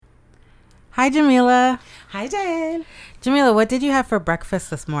Hi, Jamila. Hi, Jen. Jamila, what did you have for breakfast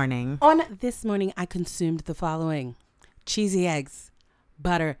this morning? On this morning, I consumed the following: cheesy eggs,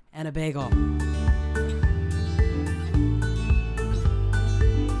 butter, and a bagel.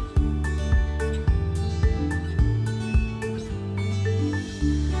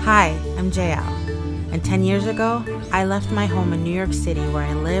 Hi, I'm JL. And 10 years ago, I left my home in New York City where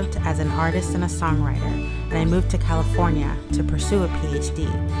I lived as an artist and a songwriter, and I moved to California to pursue a PhD.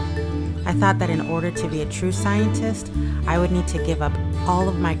 I thought that in order to be a true scientist, I would need to give up all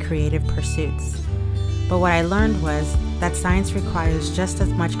of my creative pursuits. But what I learned was that science requires just as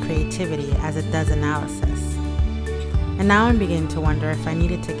much creativity as it does analysis. And now I'm beginning to wonder if I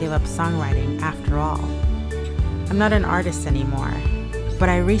needed to give up songwriting after all. I'm not an artist anymore, but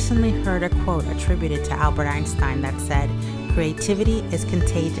I recently heard a quote attributed to Albert Einstein that said, "Creativity is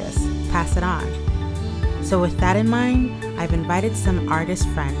contagious, pass it on." So with that in mind, I've invited some artist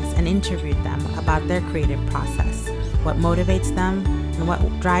friends and interviewed them about their creative process, what motivates them, and what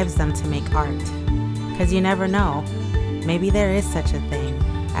drives them to make art. Because you never know, maybe there is such a thing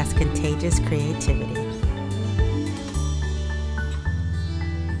as contagious creativity.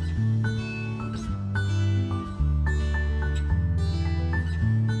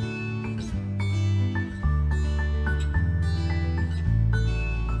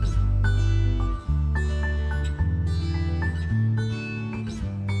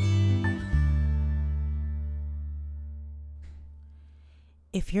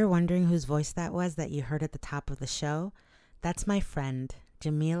 If you're wondering whose voice that was that you heard at the top of the show, that's my friend,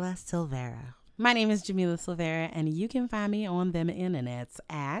 Jamila Silvera. My name is Jamila Silvera, and you can find me on them internets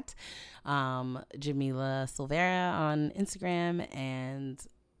at Jamila Silvera on Instagram and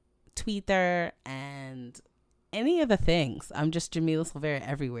Twitter and any of the things. I'm just Jamila Silvera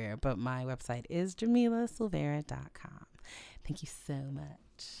everywhere, but my website is jamilasilvera.com. Thank you so much.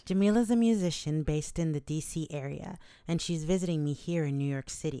 Jamila's a musician based in the DC area, and she's visiting me here in New York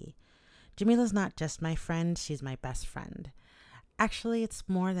City. Jamila's not just my friend, she's my best friend. Actually, it's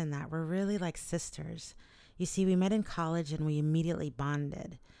more than that. We're really like sisters. You see, we met in college and we immediately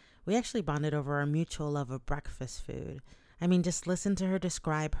bonded. We actually bonded over our mutual love of breakfast food. I mean, just listen to her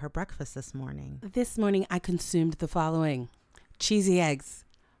describe her breakfast this morning. This morning, I consumed the following: cheesy eggs,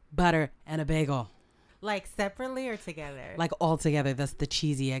 butter, and a bagel. Like separately or together? Like all together. That's the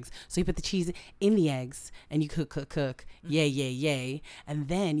cheesy eggs. So you put the cheese in the eggs and you cook. Yay, yay, yay. And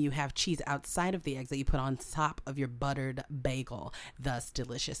then you have cheese outside of the eggs that you put on top of your buttered bagel. Thus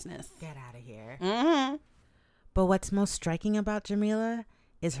deliciousness. Get out of here. Mm-hmm. But what's most striking about Jamila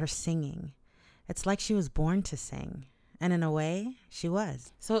is her singing. It's like she was born to sing. And in a way, she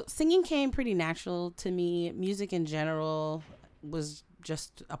was. So singing came pretty natural to me. Music in general was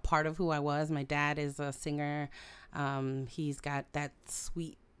just a part of who I was. My dad is a singer. He's got that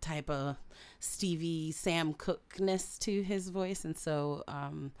sweet type of Stevie Sam Cooke-ness to his voice. And so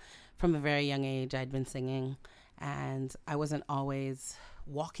from a very young age, I'd been singing. And I wasn't always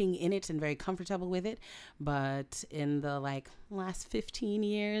walking in it and very comfortable with it. But in the last 15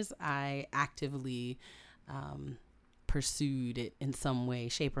 years, I actively pursued it in some way,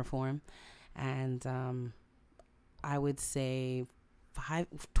 shape, or form. And I would say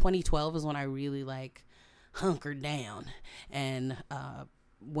 2012 is when I really hunkered down and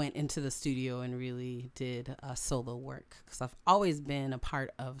went into the studio and really did solo work, because I've always been a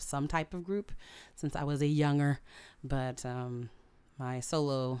part of some type of group since I was a younger, but my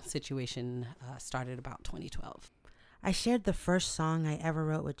solo situation started about 2012. I shared the first song I ever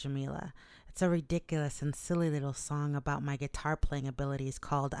wrote with Jamila. It's a ridiculous and silly little song about my guitar playing abilities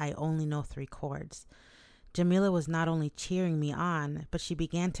called I Only Know 3 Chords. Jamila was not only cheering me on, but she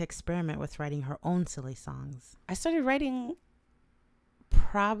began to experiment with writing her own silly songs. I started writing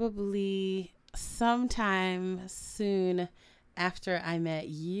probably sometime soon after I met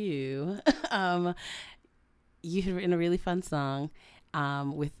you. You had written a really fun song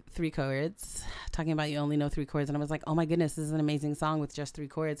with 3 chords, talking about you only know 3 chords. And I was like, oh my goodness, this is an amazing song with just 3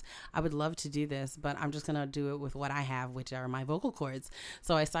 chords. I would love to do this, but I'm just going to do it with what I have, which are my vocal cords.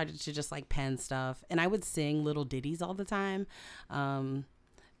 So I started to just pen stuff, and I would sing little ditties all the time.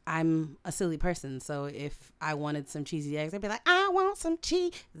 I'm a silly person, so if I wanted some cheesy eggs, I'd be like, I want some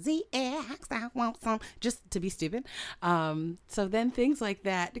cheesy eggs, I want some, just to be stupid. So then things like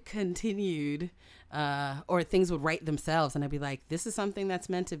that continued, or things would write themselves, and I'd be like, this is something that's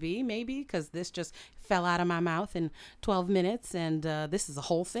meant to be, maybe, because this just fell out of my mouth in 12 minutes, and this is a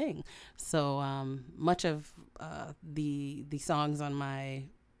whole thing. So much of the songs on my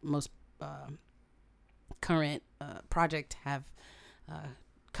most current project have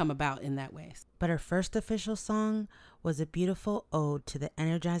come about in that way. But her first official song was a beautiful ode to the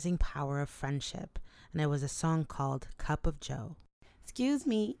energizing power of friendship, and it was a song called Cup of Joe. Excuse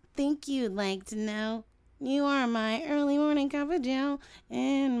me, think you'd like to know. You are my early morning cup of joe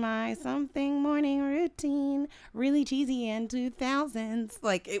in my something morning routine. Really cheesy and 2000s.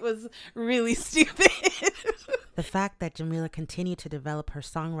 Like, it was really stupid. The fact that Jamila continued to develop her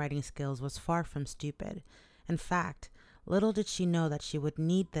songwriting skills was far from stupid. In fact, little did she know that she would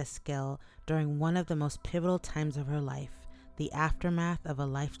need this skill during one of the most pivotal times of her life, the aftermath of a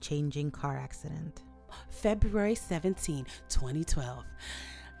life-changing car accident. February 17, 2012.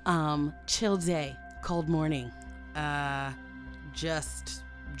 Chill day. Cold morning. Just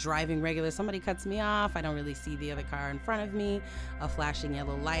driving regular. Somebody cuts me off. I don't really see the other car in front of me. A flashing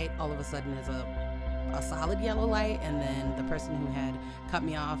yellow light. All of a sudden is a solid yellow light. And then the person who had cut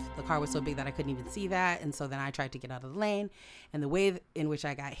me off, the car was so big that I couldn't even see that. And so then I tried to get out of the lane. And the way in which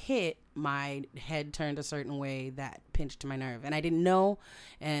I got hit, my head turned a certain way that pinched my nerve. And I didn't know.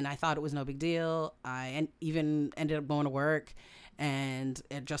 And I thought it was no big deal. I even ended up going to work. And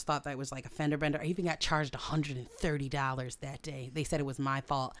I just thought that was like a fender bender. I even got charged $130 that day. They said it was my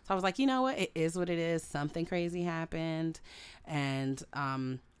fault. So I was like, you know what? It is what it is. Something crazy happened. And,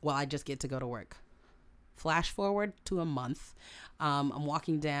 I just get to go to work. Flash forward to a month. I'm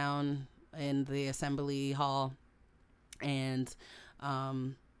walking down in the assembly hall, and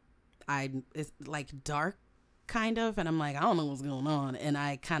it's like dark, kind of, and I'm like, I don't know what's going on, and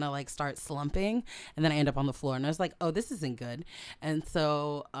I kind of like start slumping, and then I end up on the floor, and I was like, oh, this isn't good. And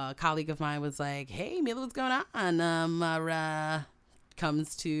so a colleague of mine was like, hey, Mila, what's going on?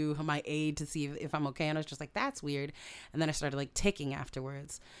 Comes to my aid to see if I'm okay, and I was just like, that's weird. And then I started like ticking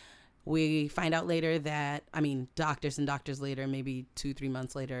afterwards. We find out later that, doctors later, maybe 2-3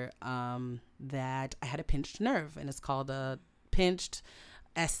 months later, that I had a pinched nerve, and it's called a pinched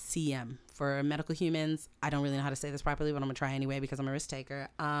SCM. For medical humans, I don't really know how to say this properly, but I'm gonna try anyway because I'm a risk taker.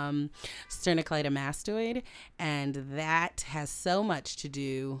 Sternocleidomastoid, and that has so much to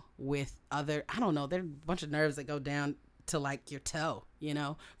do with there are a bunch of nerves that go down to like your toe,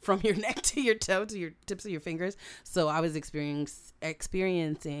 from your neck to your toe to your tips of your fingers. So I was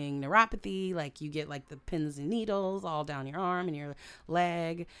experiencing neuropathy, like you get like the pins and needles all down your arm and your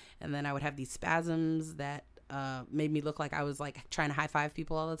leg, and then I would have these spasms that made me look like I was like trying to high five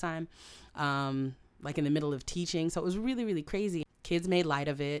people all the time, like in the middle of teaching. So it was really, really crazy. Kids made light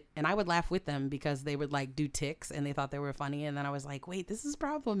of it, and I would laugh with them because they would like do ticks and they thought they were funny. And then I was like, wait, this is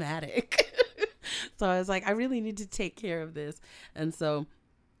problematic. So I was like, I really need to take care of this. And so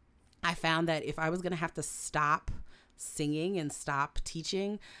I found that if I was going to have to stop singing and stop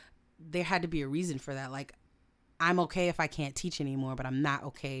teaching, there had to be a reason for that. Like, I'm okay if I can't teach anymore, but I'm not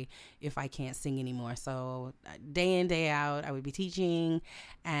okay if I can't sing anymore. So day in, day out, I would be teaching,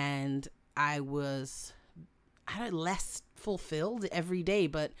 and I had less fulfilled every day.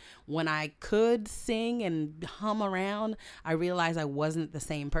 But when I could sing and hum around, I realized I wasn't the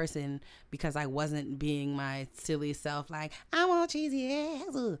same person because I wasn't being my silly self. Like, I want cheesy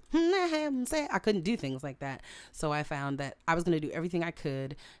ass. I couldn't do things like that. So I found that I was going to do everything I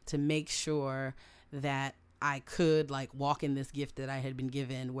could to make sure that I could like walk in this gift that I had been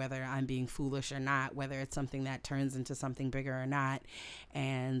given, whether I'm being foolish or not, whether it's something that turns into something bigger or not.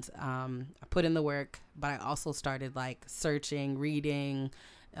 And I put in the work, but I also started like searching, reading,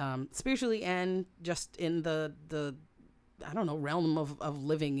 spiritually, and just in the realm of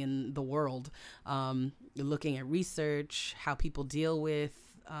living in the world, looking at research, how people deal with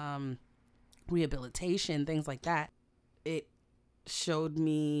rehabilitation, things like that. It showed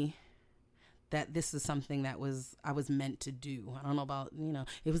me that this is something that I was meant to do. I don't know about,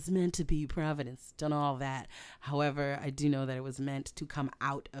 it was meant to be providence, don't know all that. However, I do know that it was meant to come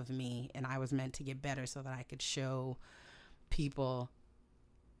out of me, and I was meant to get better so that I could show people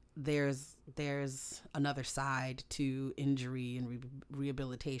there's another side to injury and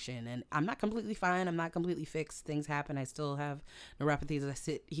rehabilitation. And I'm not completely fine. I'm not completely fixed. Things happen. I still have neuropathy as I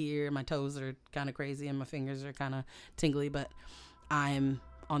sit here. My toes are kind of crazy and my fingers are kind of tingly, but I'm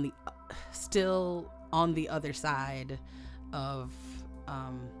still on the other side of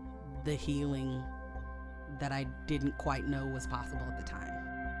the healing that I didn't quite know was possible at the time.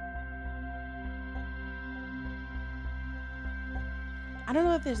 I don't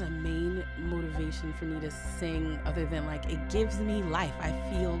know if there's a main motivation for me to sing other than like it gives me life. I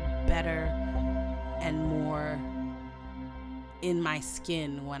feel better and more in my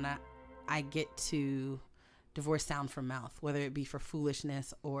skin when I get to divorce sound from mouth, whether it be for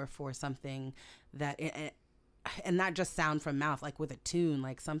foolishness or for something that and not just sound from mouth, like with a tune,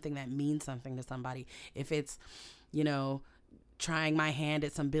 like something that means something to somebody. If it's trying my hand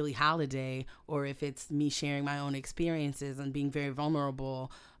at some Billie Holiday, or if it's me sharing my own experiences and being very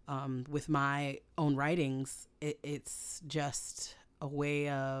vulnerable with my own writings, it's just a way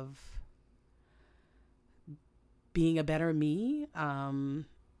of being a better me.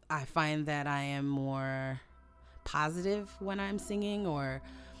 I find that I am more positive when I'm singing, or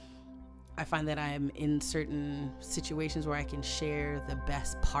I find that I am in certain situations where I can share the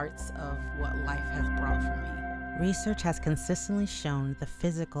best parts of what life has brought for me. Research has consistently shown the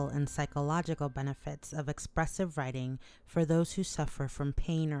physical and psychological benefits of expressive writing for those who suffer from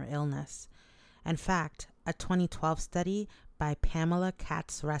pain or illness. In fact, a 2012 study by Pamela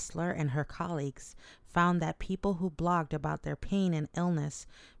Katz-Ressler and her colleagues found that people who blogged about their pain and illness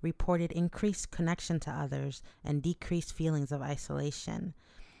reported increased connection to others and decreased feelings of isolation.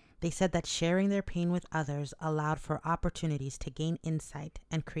 They said that sharing their pain with others allowed for opportunities to gain insight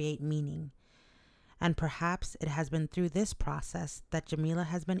and create meaning. And perhaps it has been through this process that Jamila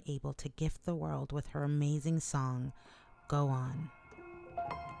has been able to gift the world with her amazing song, Go On.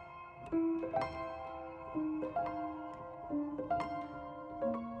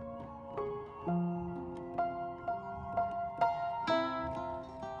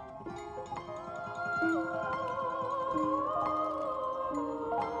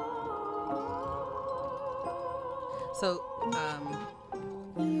 So,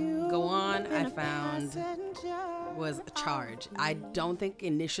 Go On, I found was a charge. I don't think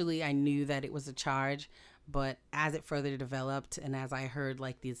initially I knew that it was a charge, but as it further developed and as I heard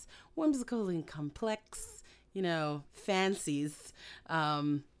like these whimsical and complex, fancies,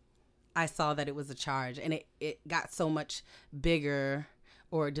 I saw that it was a charge, and it got so much bigger,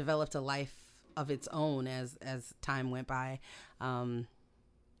 or developed a life of its own as time went by.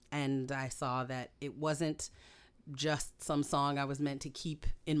 And I saw that it wasn't just some song I was meant to keep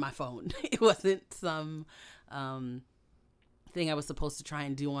in my phone. It wasn't some thing I was supposed to try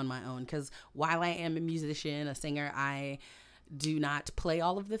and do on my own. Because while I am a musician, a singer, I do not play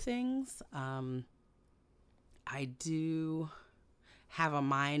all of the things. I do have a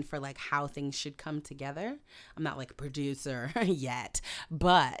mind for like how things should come together. I'm not like a producer yet,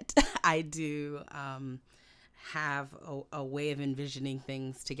 but I do have a way of envisioning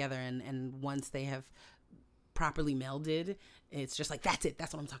things together. And once they have properly melded, it's just like, that's it,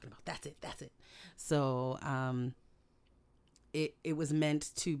 that's what I'm talking about, that's it. So it was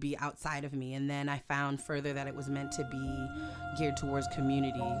meant to be outside of me, and then I found further that it was meant to be geared towards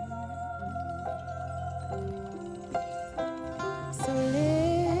community. So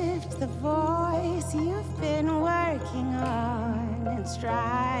lift the voice you've been working on, in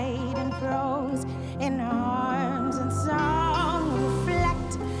stride and prose, in arms and song.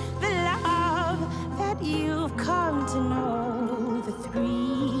 Reflect the love that you've come to know, the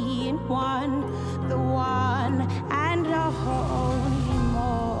three in one, the one and only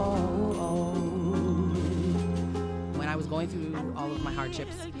more. When I was going through all of my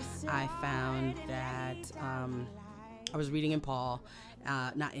hardships, I found that I was reading in Paul,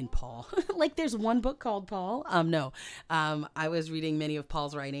 not in Paul, like there's one book called Paul. I was reading many of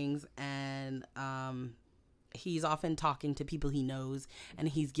Paul's writings, and he's often talking to people he knows, and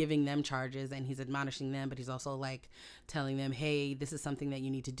he's giving them charges and he's admonishing them, but he's also like telling them, hey, this is something that you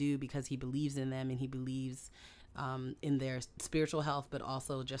need to do, because he believes in them and he believes in their spiritual health, but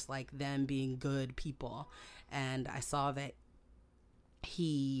also just like them being good people. And I saw that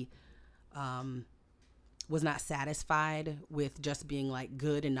he was not satisfied with just being like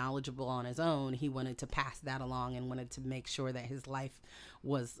good and knowledgeable on his own. He wanted to pass that along and wanted to make sure that his life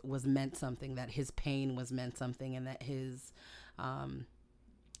was meant something, that his pain was meant something, and that his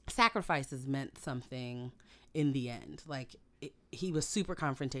sacrifices meant something in the end. Like he was super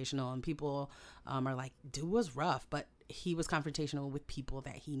confrontational, and people are like, dude was rough, but he was confrontational with people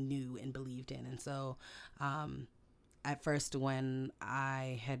that he knew and believed in. And so at first, when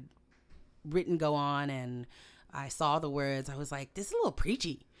I had written Go On and I saw the words, I was like, this is a little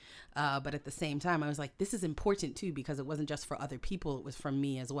preachy. But at the same time, I was like, this is important too, because it wasn't just for other people, it was for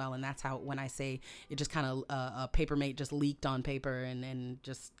me as well. And that's how, when I say it just kind of, a Papermate just leaked on paper and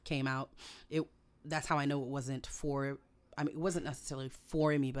just came out, that's how I know it wasn't for, it wasn't necessarily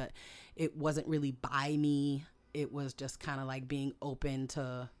for me, but it wasn't really by me. It was just kind of like being open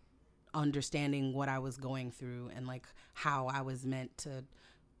to understanding what I was going through and like how I was meant to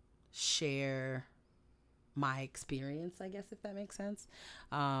share my experience, I guess, if that makes sense.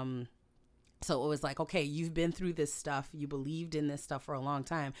 So it was like, okay, you've been through this stuff, you believed in this stuff for a long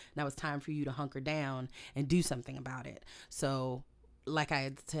time, now it's time for you to hunker down and do something about it. So like I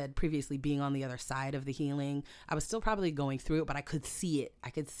had said previously, being on the other side of the healing, I was still probably going through it, but I could see it.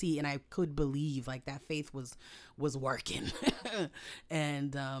 I could see, and I could believe like that faith was working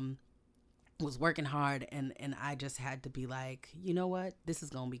and was working hard. And I just had to be like, you know what, this is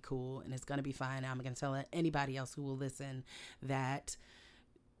going to be cool and it's going to be fine. I'm going to tell anybody else who will listen that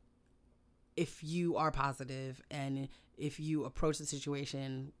if you are positive and if you approach the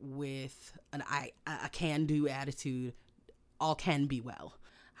situation with a can-do attitude, all can be well.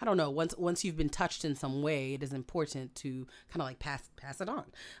 I don't know. Once you've been touched in some way, it is important to kind of like pass it on.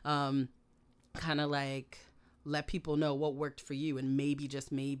 Kind of like let people know what worked for you, and maybe,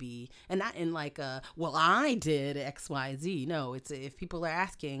 just maybe, and not in like well, I did X, Y, Z. No, it's if people are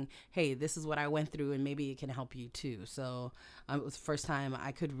asking, hey, this is what I went through, and maybe it can help you too. So it was the first time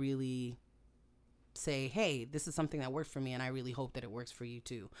I could really say, hey, this is something that worked for me, and I really hope that it works for you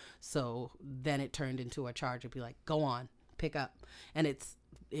too. So then it turned into a charge. It'd be like, go on, pick up. And it's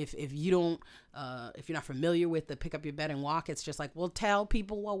if you don't if you're not familiar with the pick up your bed and walk, it's just like, well, tell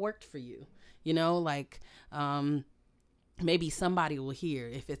people what worked for you, you know, like maybe somebody will hear.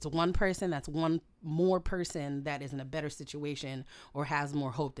 If it's one person, that's one more person that is in a better situation or has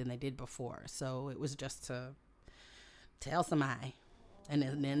more hope than they did before. So it was just to tell somebody, and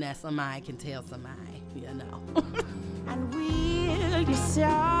then that somebody can tell somebody, you know. And will you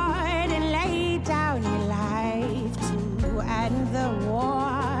start and lay down your life to end the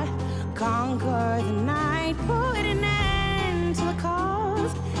war, conquer the night, put an end to the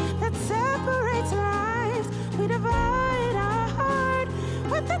cause that separates lives? We divide our heart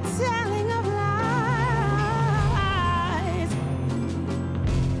with the telling of lies.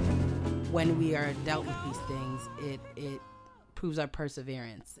 When we are dealt with these things, it proves our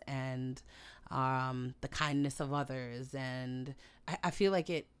perseverance and the kindness of others, and I feel like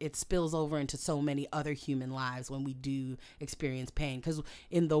it spills over into so many other human lives when we do experience pain, because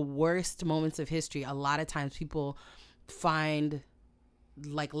in the worst moments of history, a lot of times people find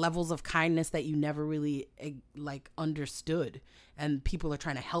like levels of kindness that you never really like understood, and people are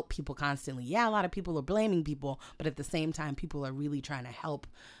trying to help people constantly. Yeah, a lot of people are blaming people, but at the same time people are really trying to help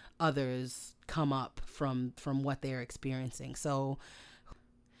others come up from what they're experiencing. So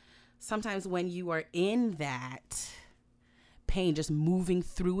sometimes when you are in that pain, just moving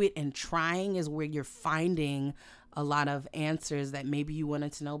through it and trying is where you're finding a lot of answers that maybe you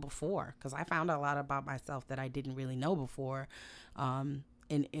wanted to know before. Because I found a lot about myself that I didn't really know before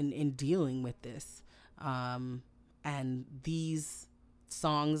in dealing with this. And these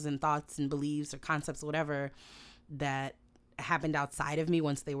songs and thoughts and beliefs or concepts, whatever, that happened outside of me,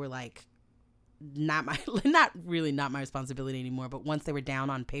 once they were like not really my responsibility anymore, but once they were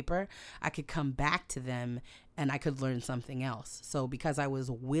down on paper, I could come back to them and I could learn something else. So because I was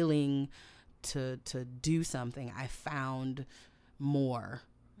willing to do something, I found more.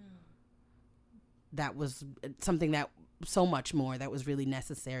 That was something that so much more that was really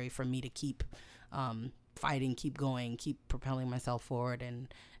necessary for me to keep fighting, keep going, keep propelling myself forward,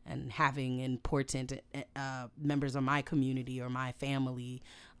 and having important members of my community or my family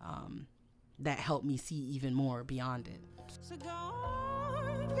that helped me see even more beyond it. So go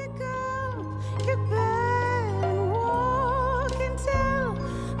on, pick up your bed and walk and tell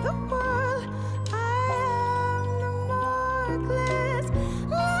the world I am the markless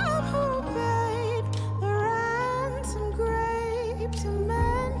lamb who paid the ransom grave to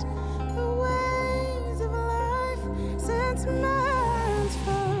mend the ways of life since man's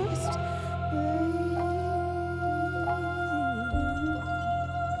first blade.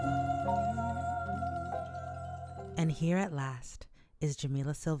 And here at last is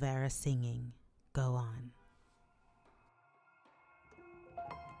Jamila Silvera singing Go On.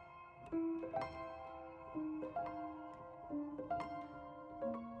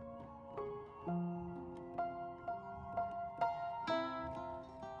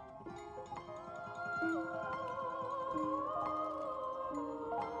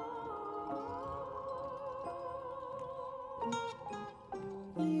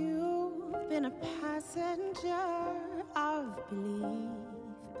 You've been a passenger of belief,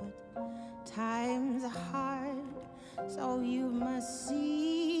 but times are hard, so you must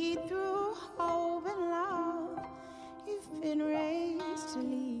see through hope and love. You've been raised to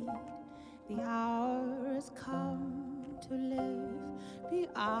lead, the hour has come to live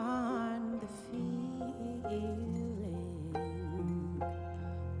beyond the feeling.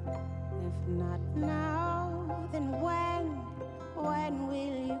 If not now, then when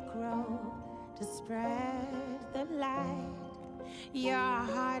will you grow to spread the light? Your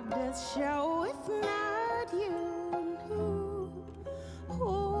heart does show, if not you, who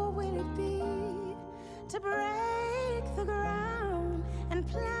will it be to break the ground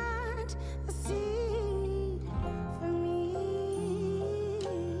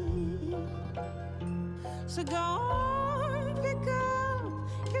So go on, pick up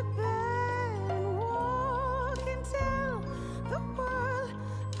your bed and walk and tell the world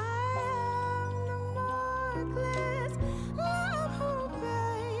I am the markless love who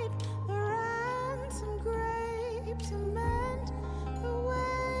paid the ransom grave to mend the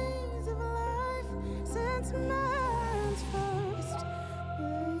ways of life since man's first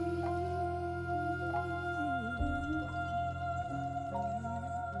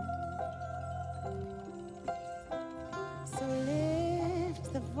So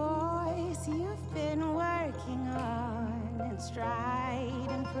lift the voice you've been working on, and stride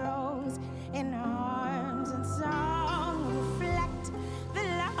and prose, in arms and song, reflect the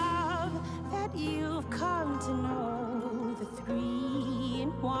love that you've come to know, the three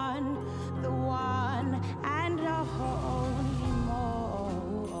in one, the one and only more.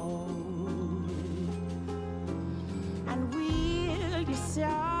 And wield your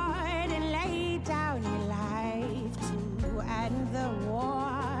sword and lay down your life to end the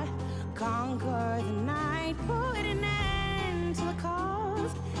war, conquer the night, put an end to the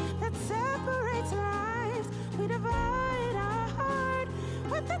cause that separates lives. We divide our heart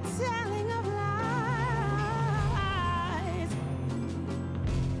with the telling of lies.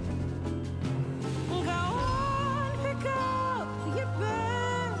 Go on, pick up your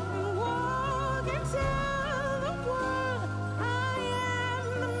bed and walk and tell the world I am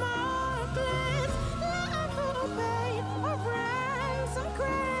the markless love who paid a ransom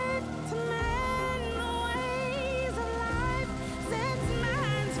grave to mend the ways of life since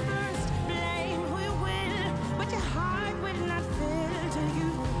man's first blame. We will, but your heart will not fill till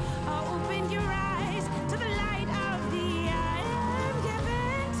you open your eyes to the light of the I am,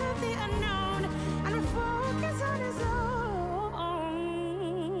 given to the unknown, and focus on his own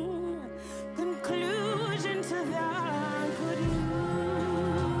conclusion to the good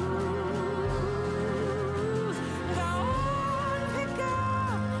news. Go on, pick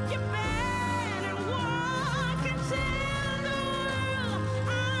up your bed and walk and tell the world I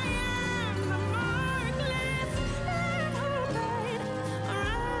am the markless love who paid a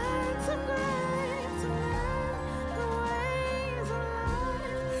ransom grave to mend the ways of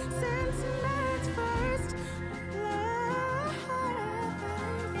life since man's first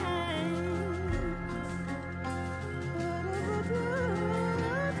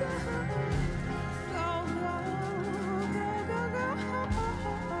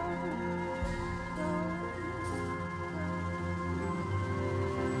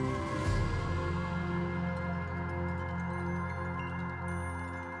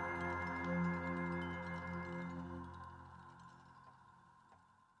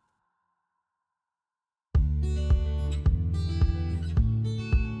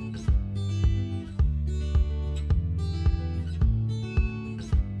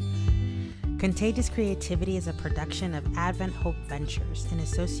Contagious Creativity is a production of Advent Hope Ventures in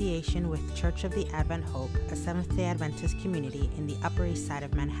association with Church of the Advent Hope, a Seventh-day Adventist community in the Upper East Side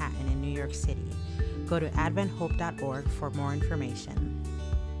of Manhattan in New York City. Go to adventhope.org for more information.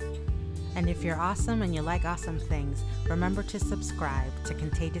 And if you're awesome and you like awesome things, remember to subscribe to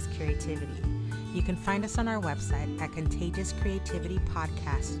Contagious Creativity. You can find us on our website at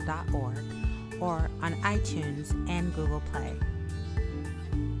contagiouscreativitypodcast.org or on iTunes and Google Play.